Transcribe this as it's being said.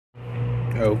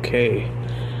Okay,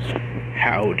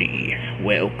 howdy,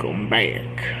 welcome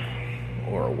back,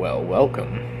 or well,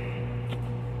 welcome.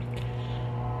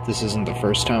 This isn't the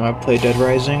first time I've played Dead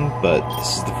Rising, but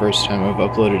this is the first time I've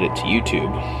uploaded it to YouTube.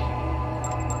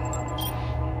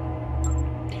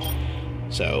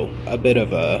 So, a bit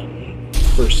of a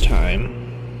first time.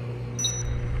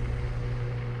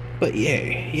 But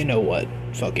yeah, you know what,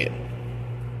 fuck it.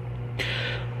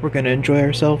 We're gonna enjoy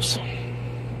ourselves.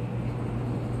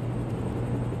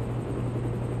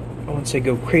 I wouldn't say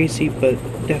go crazy, but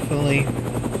definitely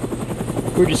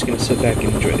we're just gonna sit back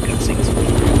and enjoy the cutscenes.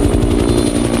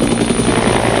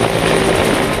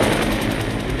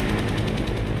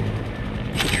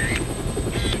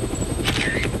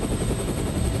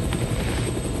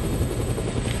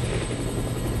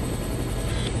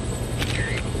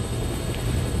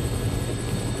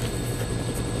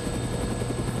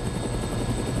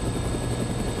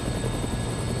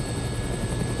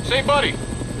 Say, buddy,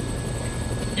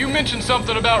 you mentioned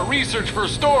something about research for a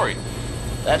story.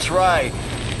 That's right.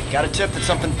 Got a tip that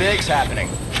something big's happening.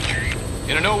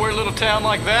 In a nowhere little town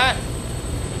like that?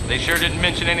 They sure didn't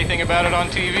mention anything about it on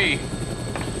TV.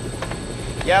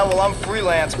 Yeah, well, I'm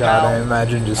freelance, pal. God, I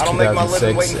imagine just I don't make my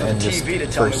living 2006 waiting for and the just TV to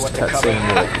tell me first what to cutscene.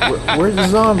 cover. Like, where's the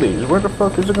zombies? Where the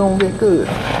fuck is it gonna get good?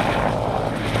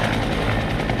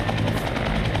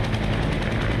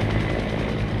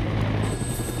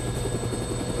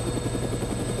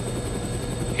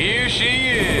 Here she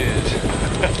is.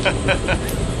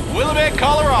 Willamette,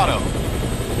 Colorado.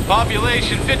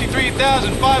 Population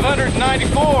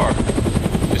 53,594.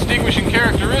 Distinguishing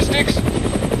characteristics?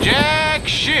 Jack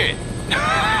shit.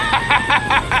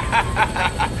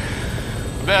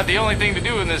 About the only thing to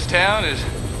do in this town is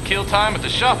kill time at the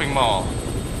shopping mall.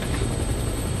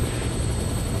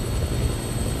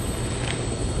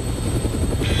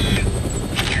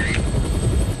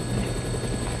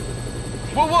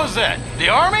 What was that? The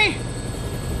army?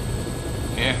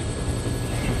 Yeah.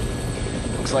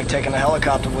 Looks like taking a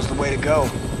helicopter was the way to go.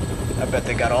 I bet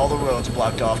they got all the roads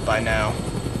blocked off by now.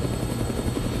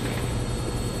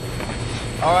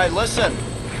 All right, listen.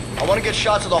 I want to get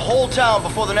shots of the whole town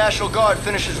before the National Guard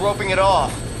finishes roping it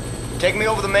off. Take me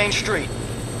over the main street.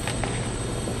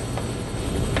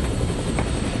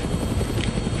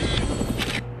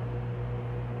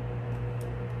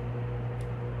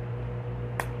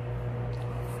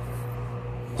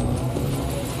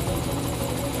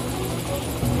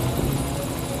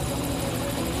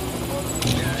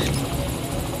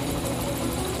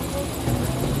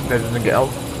 That didn't go.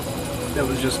 That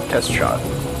was just a test shot.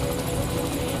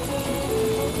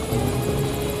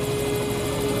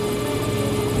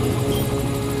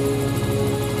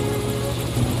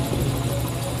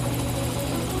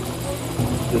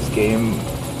 This game,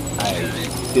 I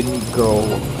didn't grow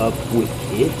up with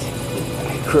it.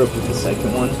 I grew up with the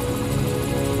second one.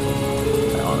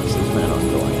 I honestly plan on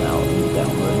going out and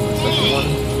downloading the second one.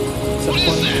 What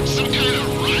is that? Some kind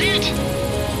of riot?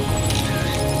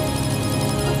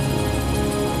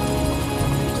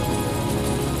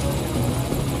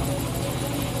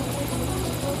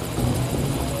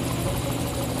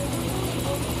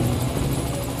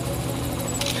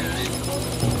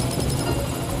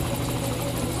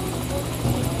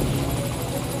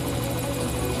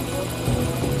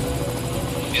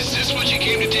 Is this what you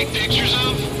came to take pictures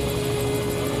of?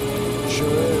 Sure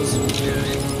is.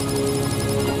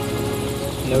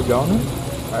 No donor?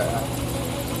 Alright.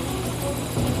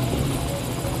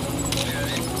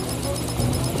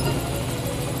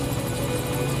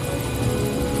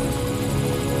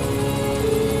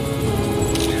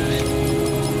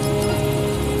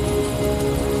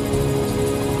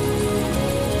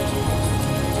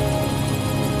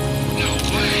 No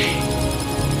way!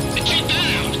 And check that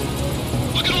out!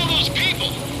 Look at all those people!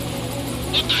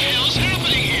 What the hell's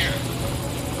happening here?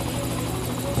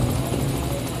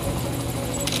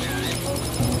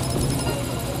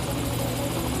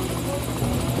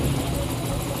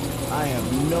 I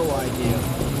have no idea.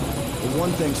 But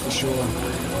one thing's for sure.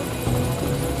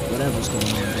 Whatever's going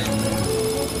on down there,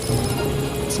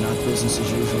 it's not business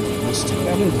as usual at this time.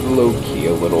 That is low-key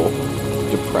a little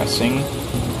depressing.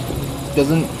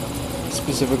 Doesn't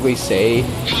specifically say,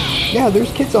 yeah,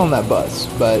 there's kids on that bus,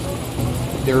 but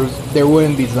there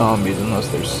wouldn't be zombies unless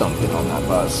there's something on that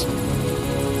bus.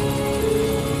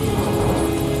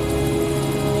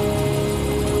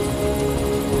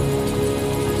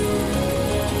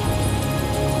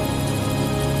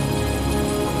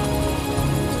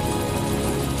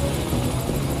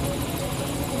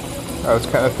 I was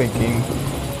kind of thinking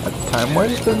at the time, why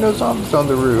is there no zombies on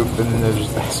the roof? And then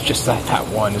that's just that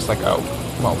one. It's like, oh,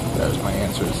 well, there's my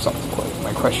answer.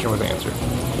 My question was answered.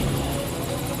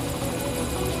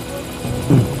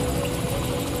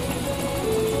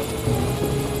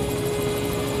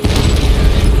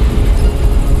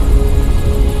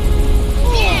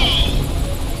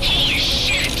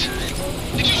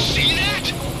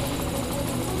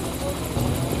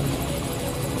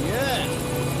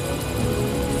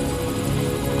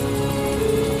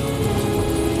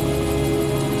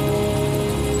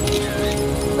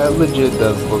 that legit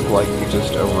does look like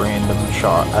just a random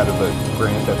shot out of a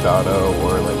Grand Theft Auto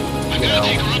or like, I you gotta know,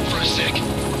 take her up for a sec.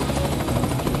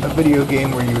 a video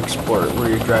game where you explore, where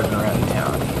you're driving around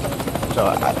town.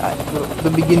 So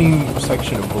the beginning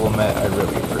section of Willamette I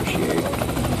really appreciate.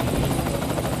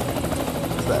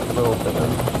 It's that little bit of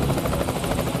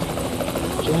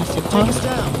just a Take us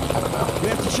down. I don't know. We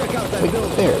have to check out that Like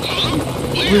building. there,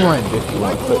 rewind if you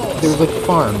want, but there's like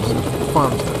farms in the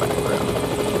background.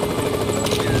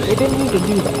 They didn't need to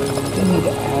do that. They didn't need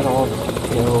to add all the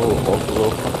detail, all the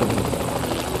little fucking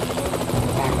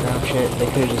background shit. They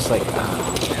could have just like,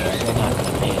 yeah, they're not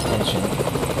gonna pay attention.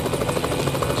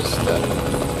 Just,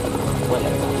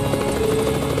 whatever.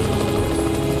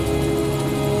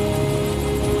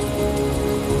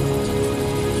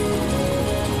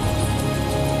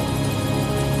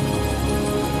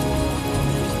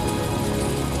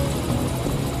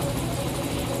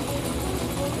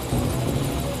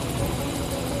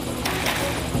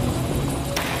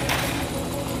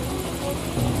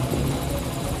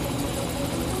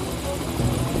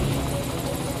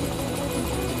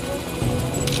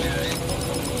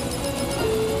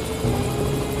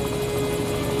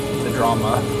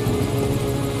 Drama.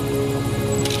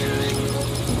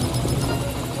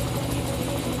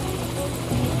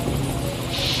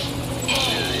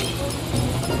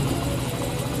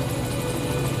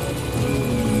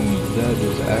 That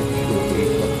is actually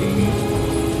fucking...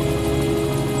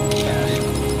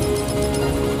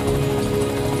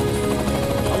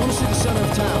 I want to see the center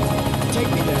of town. Take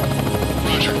me there.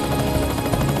 Roger.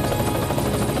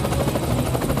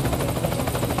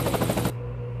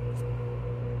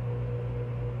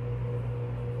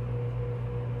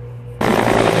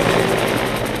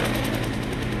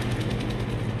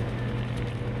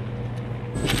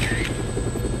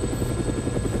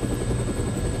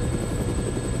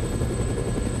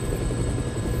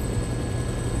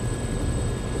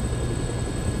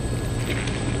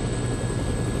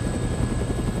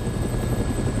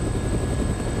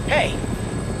 Hey!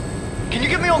 Can you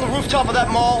get me on the rooftop of that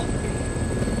mall?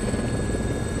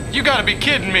 You gotta be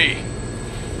kidding me!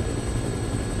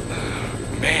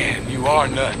 Man, you are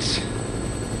nuts.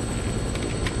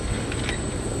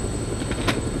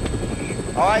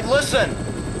 Alright, listen.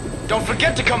 Don't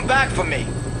forget to come back for me.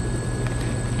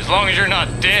 As long as you're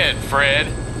not dead, Fred.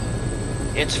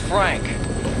 It's Frank.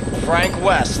 Frank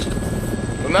West.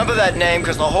 Remember that name,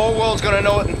 because the whole world's gonna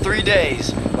know it in 3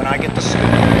 days, when I get the scoop.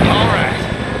 Alright.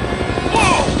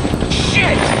 Whoa!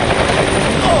 Shit!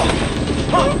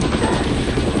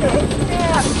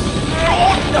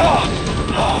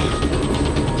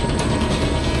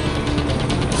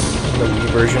 The Wii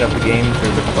version of the game,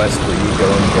 there's a quest where you go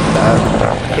and get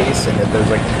that case, and then there's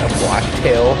like a black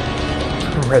tail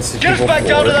Resident Get us Evil back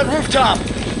down to 4. that rooftop!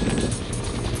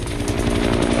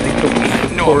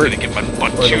 I No, I'm gonna get my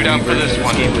butt chewed out for this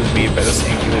one. This game was made by the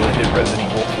same people that did Resident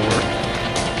Evil 4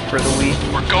 for the Wii.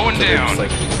 We're going So they're down. just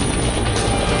like,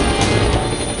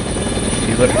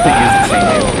 you literally use the same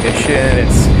ammunition.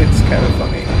 It's kind of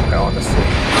funny, honestly.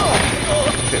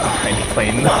 Kind of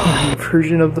playing the Wii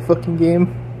version of the fucking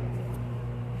game.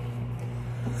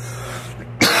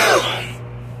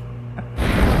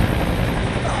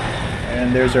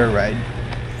 And there's our ride,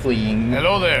 fleeing.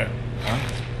 Hello there.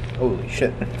 Holy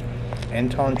shit.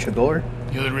 Anton Chigurh?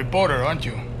 You're the reporter, aren't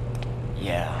you?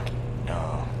 Yeah,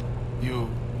 no. You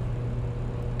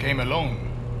came alone.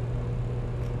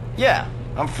 Yeah,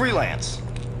 I'm freelance.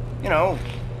 You know,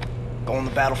 go on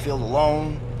the battlefield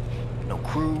alone, no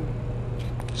crew.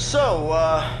 So,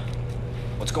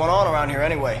 what's going on around here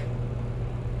anyway?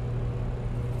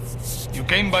 You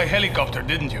came by helicopter,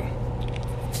 didn't you?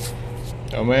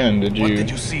 Oh man, What did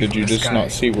you see from the just sky?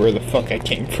 not see where the fuck I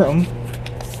came from?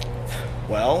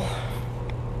 Well,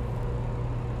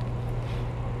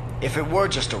 if it were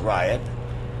just a riot,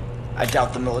 I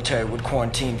doubt the military would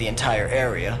quarantine the entire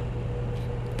area.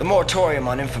 The moratorium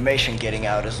on information getting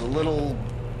out is a little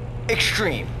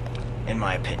extreme, in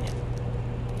my opinion.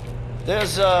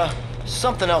 There's,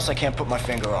 something else I can't put my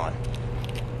finger on.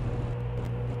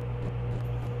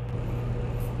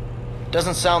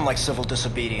 Doesn't sound like civil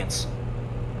disobedience.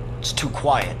 It's too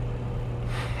quiet.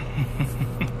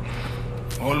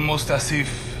 Almost as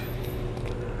if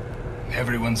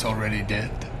everyone's already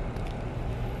dead.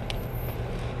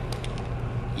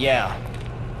 Yeah.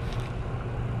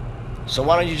 So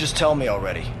why don't you just tell me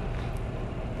already?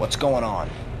 What's going on?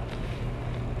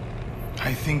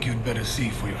 I think you'd better see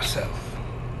for yourself.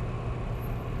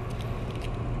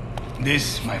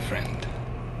 This, my friend,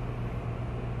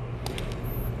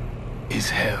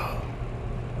 is hell.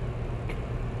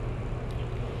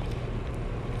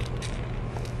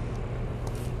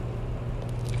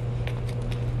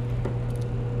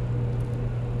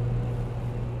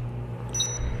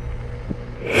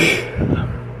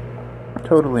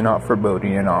 Totally not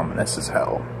foreboding and ominous as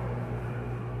hell.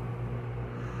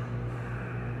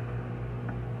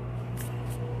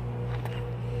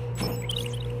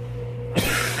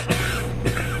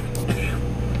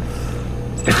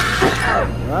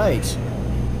 Right.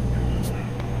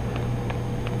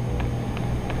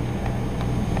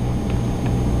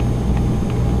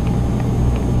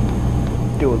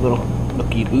 Do a little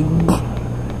looky boo.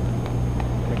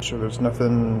 Make sure there's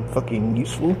nothing fucking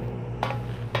useful.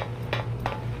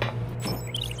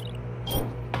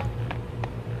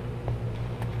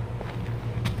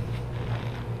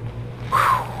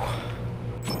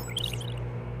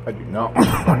 I do not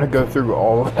want to go through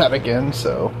all of that again,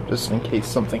 so just in case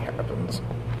something happens.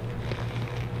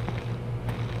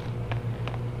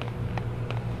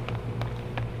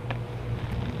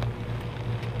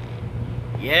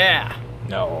 Yeah.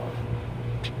 No.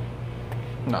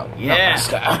 Not Yeah. my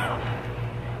style.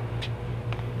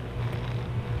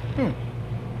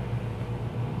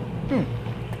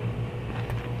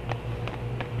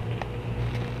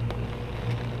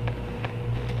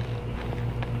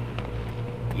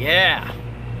 Yeah.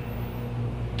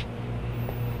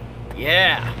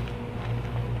 Yeah.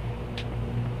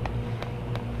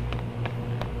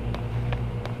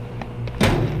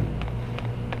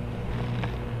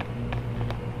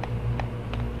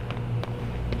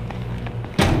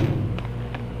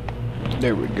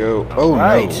 There we go. Oh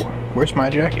Right. no. Where's my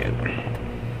jacket?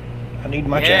 I need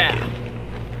my Yeah. jacket.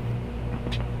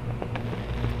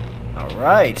 All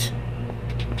right.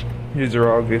 These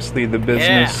are obviously the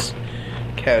business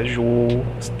casual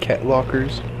cat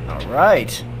lockers. All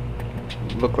right.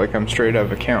 Look like I'm straight out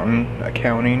of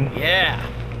accounting. Yeah.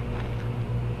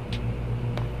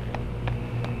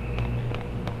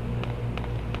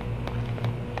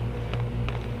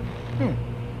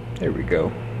 There we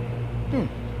go.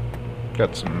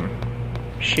 Got some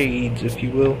shades, if you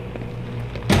will.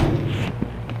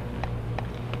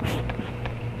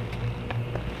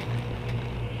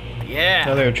 Yeah.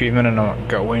 Another achievement I'm not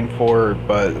going for,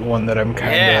 but one that I'm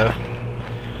kind of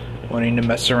wanting to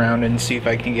mess around and see if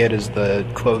I can get is the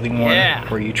clothing one, Yeah.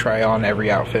 where you try on every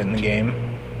outfit in the game.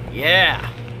 Yeah.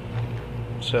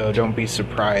 So don't be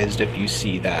surprised if you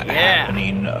see that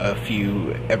happening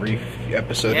every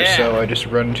episode or so. I just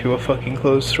run to a fucking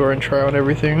clothes store and try on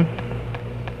everything.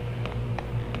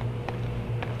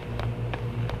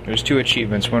 There's two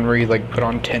achievements, one where you like put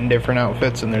on 10 different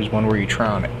outfits, and there's one where you try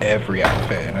on every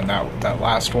outfit. And that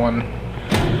last one,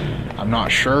 I'm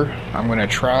not sure. I'm gonna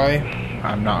try.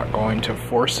 I'm not going to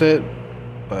force it,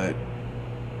 but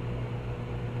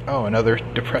oh, another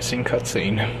depressing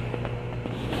cutscene.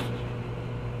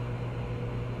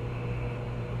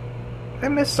 I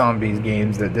miss zombies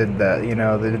games that did that, you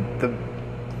know,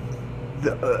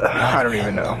 I don't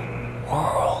even know.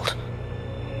 World.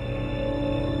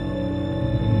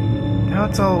 Now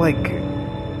it's all like,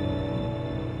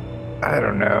 I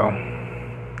don't know.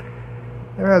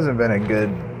 There hasn't been a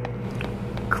good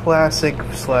classic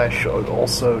slash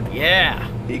also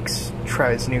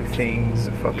tries new things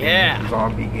fucking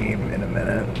zombie game in a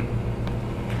minute.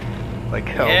 Like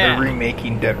hell, they're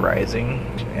remaking Dead Rising,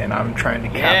 and I'm trying to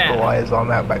capitalize on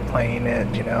that by playing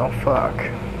it. You know, fuck.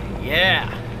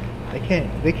 Yeah. They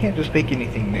can't just make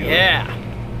anything new. Yeah.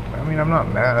 I mean, I'm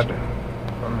not mad.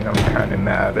 I mean, I'm kind of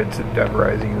mad. It's a Dead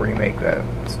Rising remake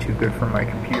that's too good for my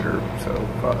computer. So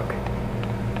fuck.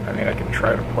 I mean, I can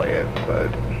try to play it, but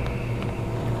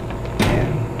yeah,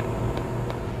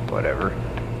 whatever.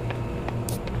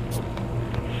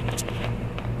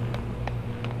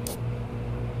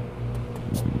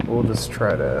 We'll just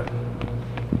try to...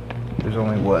 There's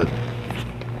only, what?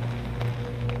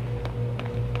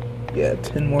 Yeah,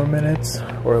 10 more minutes,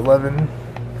 or 11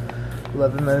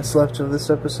 minutes left of this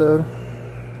episode.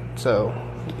 So,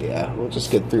 yeah, we'll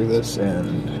just get through this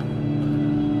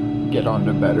and get on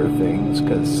to better things,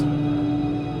 because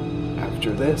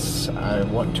after this, I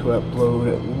want to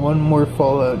upload one more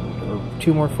Fallout, or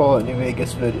two more Fallout New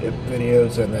Vegas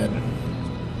videos, and then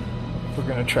we're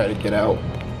going to try to get out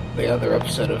the other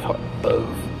episode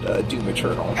of Doom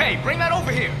Eternal. Hey, bring that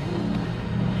over here!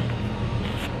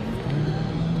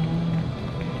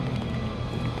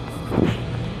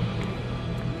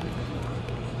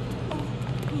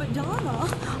 Madonna?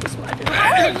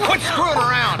 Quit screwing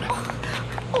around!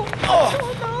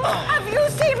 Have you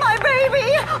seen my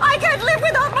baby? I can't live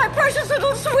without my precious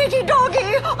little sweetie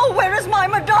doggy. Oh, where is my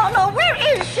Madonna? Where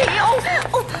is she? Oh,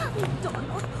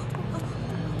 Madonna.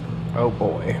 Oh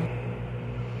boy.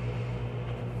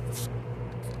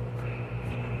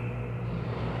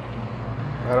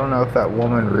 I don't know if that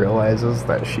woman realizes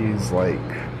that she's like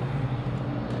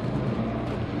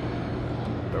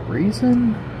the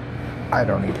reason? I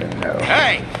don't even know.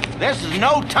 Hey, this is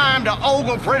no time to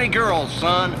ogle pretty girls,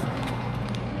 son.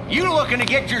 You looking to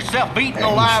get yourself beaten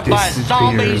alive by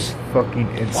zombies? Fucking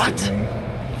instantly.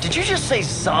 Did you just say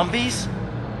zombies?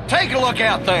 Take a look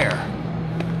out there.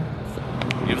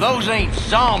 If those ain't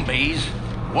zombies,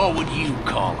 what would you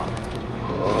call them?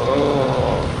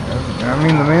 I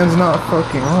mean, the man's not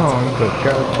fucking wrong, but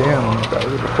goddamn, I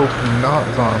would hope not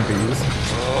zombies.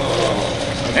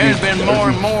 There's been more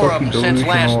and more of them since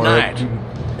last night.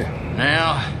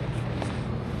 Now,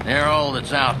 they're all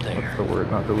that's out there. What's the word?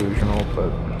 Not delusional,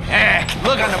 but...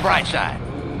 Look on the bright side.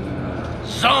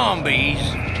 Zombies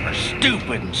are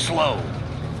stupid and slow.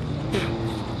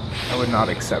 I would not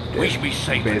accept it. We should be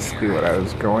safe. Basically what I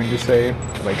was going to say.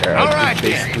 Like, I would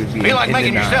basically be feel like in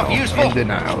making denial. yourself useful? In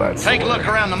denial, that's Take the a look word.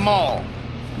 around the mall.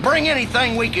 Bring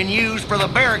anything we can use for the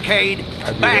barricade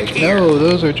I'd be back like, here. no,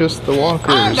 those are just the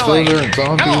walkers. Andale. Those aren't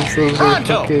Come zombies. on, Those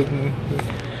pronto. are fucking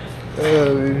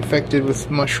infected with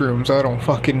mushrooms. I don't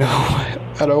fucking know.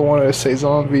 I don't want to say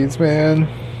zombies, man.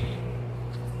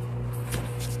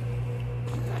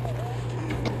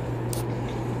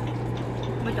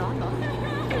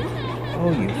 Oh,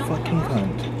 you fucking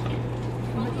cunt.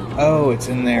 Oh, it's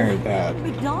in there, that.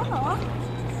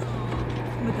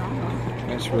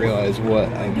 I just realized what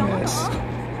I missed.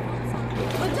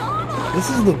 This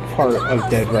is the part of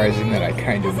Dead Rising that I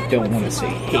kind of don't want to say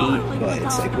hate, but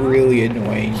it's like really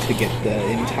annoying to get the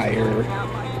entire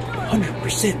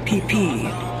 100%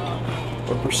 PP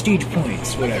or prestige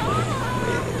points, whatever,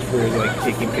 for like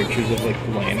taking pictures of like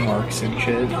landmarks and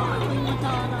shit.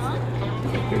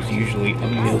 Like, there's usually a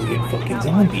million fucking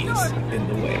zombies in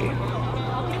the way.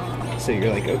 So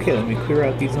you're like, okay, let me clear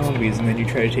out these zombies, and then you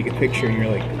try to take a picture and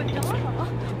you're like,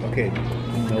 okay,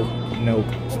 nope.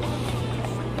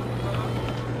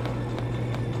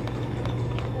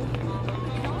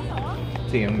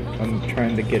 See, I'm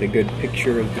trying to get a good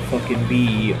picture of the fucking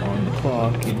bee on the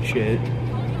clock and shit.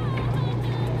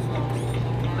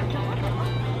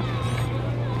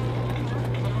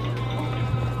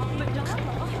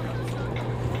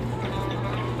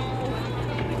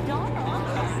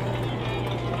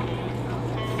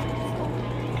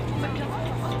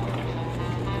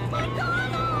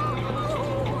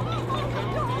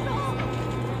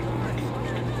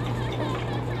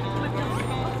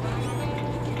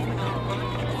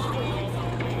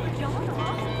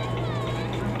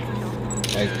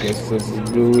 I guess this is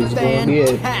gonna be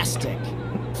it. Fantastic.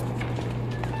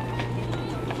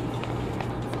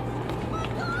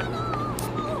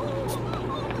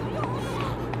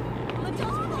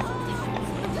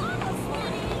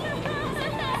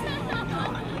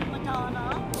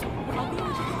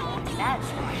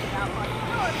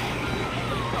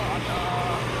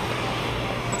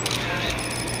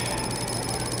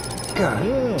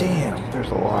 God damn, there's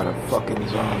a lot of fucking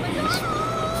zombies.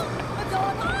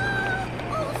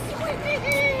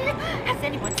 Has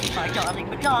anyone seen my darling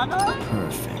Madonna?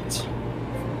 Perfect.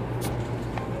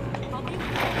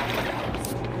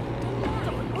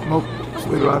 Nope,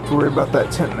 we don't have to worry about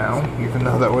that tent now, even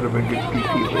though that would have been good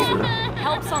PP later.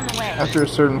 Help's on the way. After a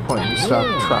certain point, you stop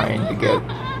trying to get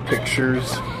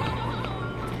pictures.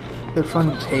 They're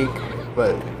fun to take,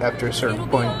 but after a certain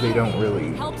point, they don't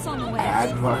really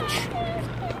add much.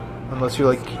 Unless you're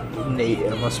like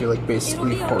unless you're like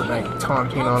basically Fortnite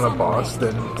taunting on a boss,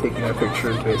 then taking a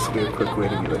picture is basically a quick way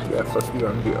to be like, yeah, fuck you,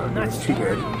 I'm doing too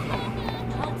good.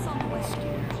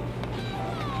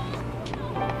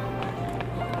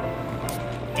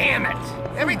 Damn it!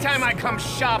 Every time I come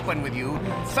shopping with you,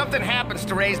 something happens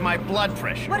to raise my blood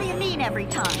pressure. What do you mean every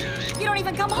time? You don't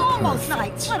even come home most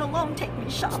nights, let alone take me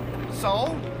shopping.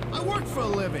 So? I work for a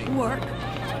living. Work?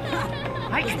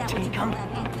 I can take them.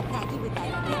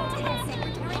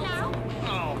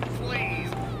 Oh, please.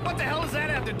 What the hell does that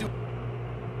have to do?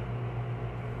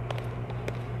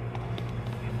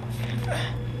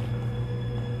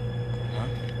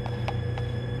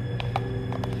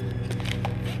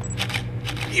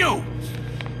 You!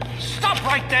 Stop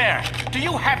right there! Do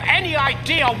you have any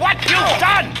idea what you've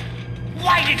done?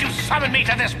 Why did you summon me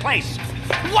to this place?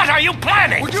 What are you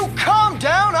planning? Would you calm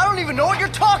down? I don't even know what you're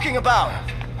talking about.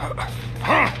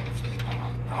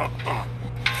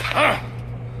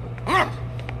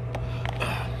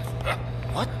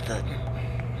 What the...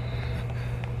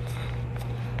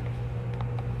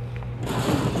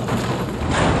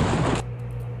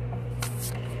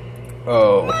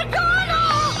 Oh. Madonna!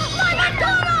 My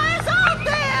Madonna is out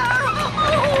there!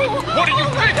 Oh, What are you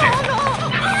thinking?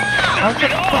 How the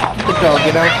fuck did the dog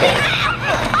get out there?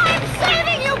 I'm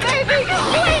saving you, baby!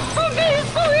 Wait for me,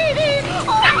 sweetie!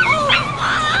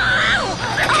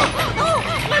 Oh,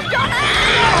 Madonna!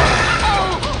 Oh,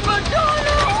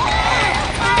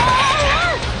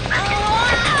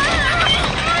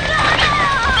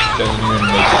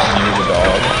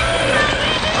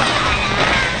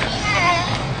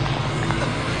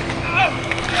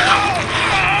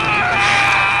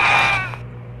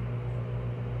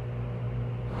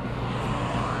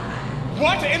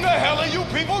 What in the hell are you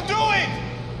people doing?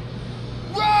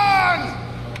 Run!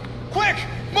 Quick,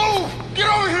 move! Get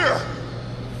over here!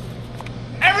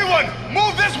 Everyone,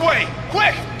 move this way!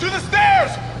 Quick, to the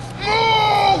stairs!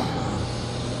 Move!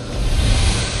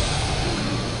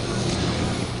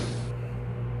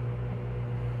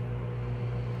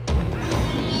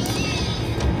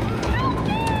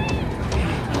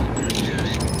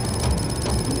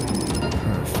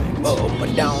 Oh,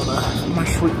 Madonna, my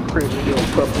sweet pretty little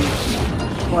puppy.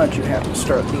 Why'd you have to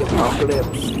start the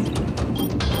apocalypse?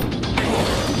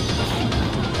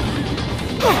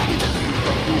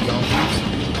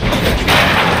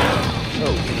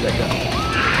 Oh, get back up.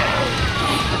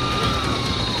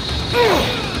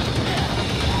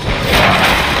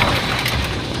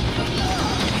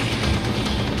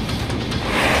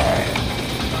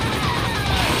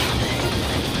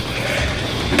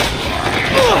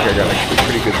 I got a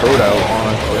pretty good loadout,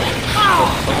 honestly.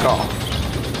 Fuck off.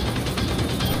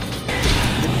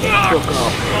 Fuck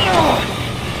off.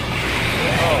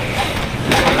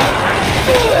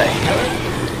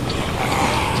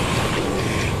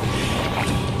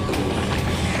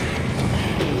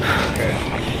 Okay.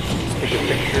 Let's take a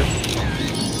picture.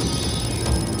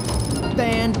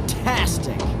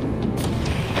 Fantastic.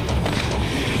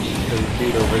 There's a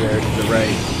dude over there to the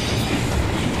right.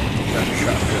 Got a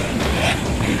shotgun.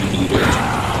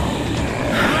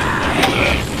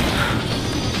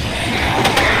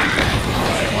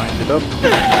 Wind it up.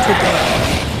 Take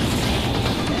it.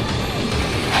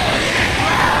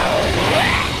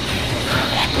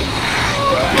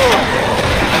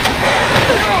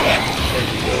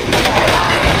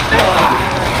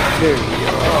 There you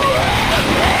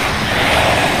go.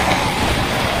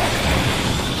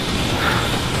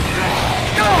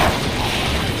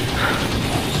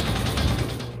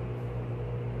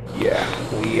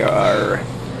 Yeah, we are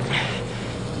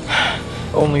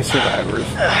only survivors.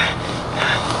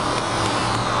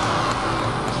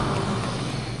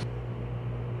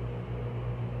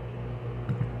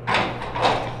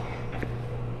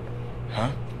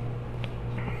 Huh?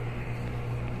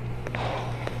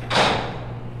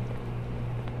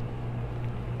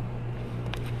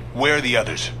 Where are the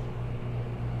others?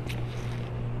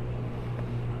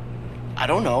 I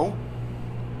don't know.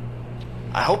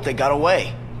 I hope they got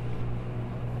away.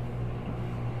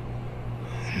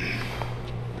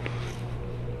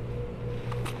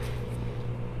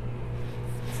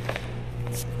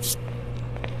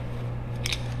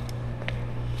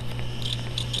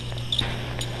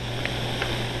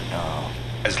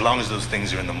 As long as those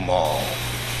things are in the mall,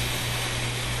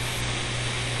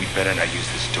 we better not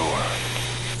use this door.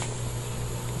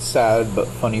 Sad but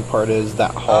funny part is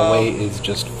that hallway is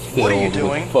just what are you filled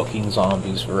doing? with fucking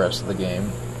zombies for the rest of the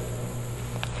game.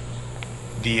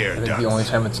 The air I think ducts. the only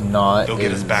time it's not They'll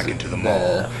get us is back into the mall,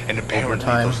 and apparently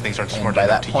overtime, those things aren't and smart by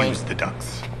enough that to point, use the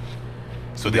ducts.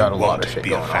 So you they got a lot won't of shit be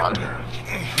a going on.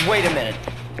 factor. Wait a minute.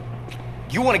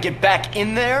 You want to get back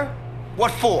in there?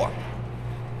 What for?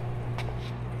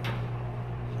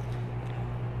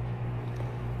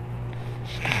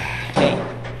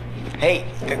 Hey.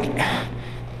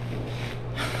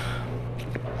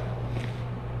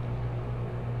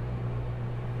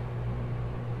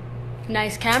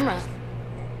 Nice camera.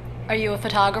 Are you a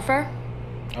photographer?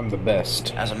 I'm the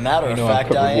best. As a matter You of know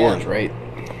fact, I've I covered wars, am. right?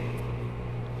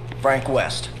 Frank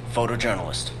West,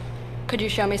 photojournalist. Could you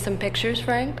show me some pictures,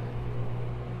 Frank?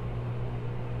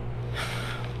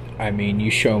 I mean, you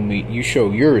show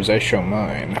yours, I show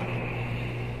mine.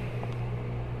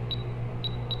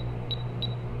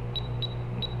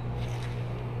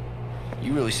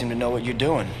 You really seem to know what you're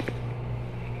doing.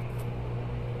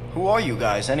 Who are you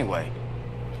guys, anyway?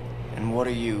 And what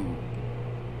are you...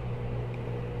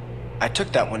 I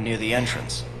took that one near the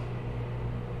entrance.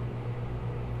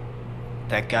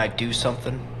 That guy do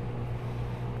something?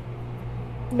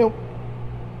 Nope.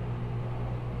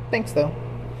 Thanks, though.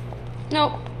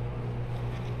 Nope.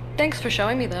 Thanks for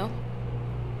showing me, though.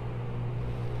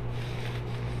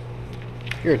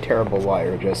 You're a terrible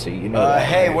liar, Jesse. You know that.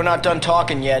 Hey, right? we're not done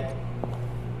talking yet.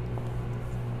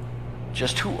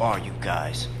 Just who are you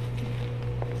guys?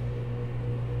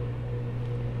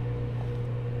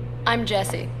 I'm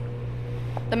Jesse.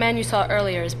 The man you saw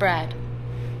earlier is Brad.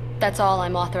 That's all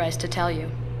I'm authorized to tell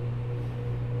you.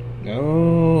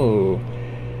 Oh.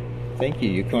 Thank you,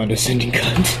 you condescending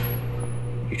cunt.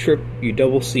 You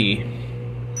double C.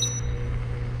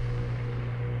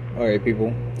 Alright,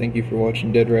 people. Thank you for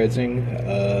watching Dead Rising.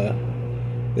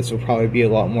 This will probably be a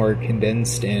lot more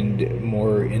condensed and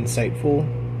more insightful.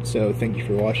 So thank you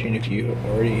for watching. If you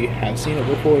already have seen it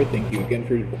before, thank you again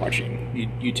for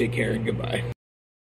watching. You take care and goodbye.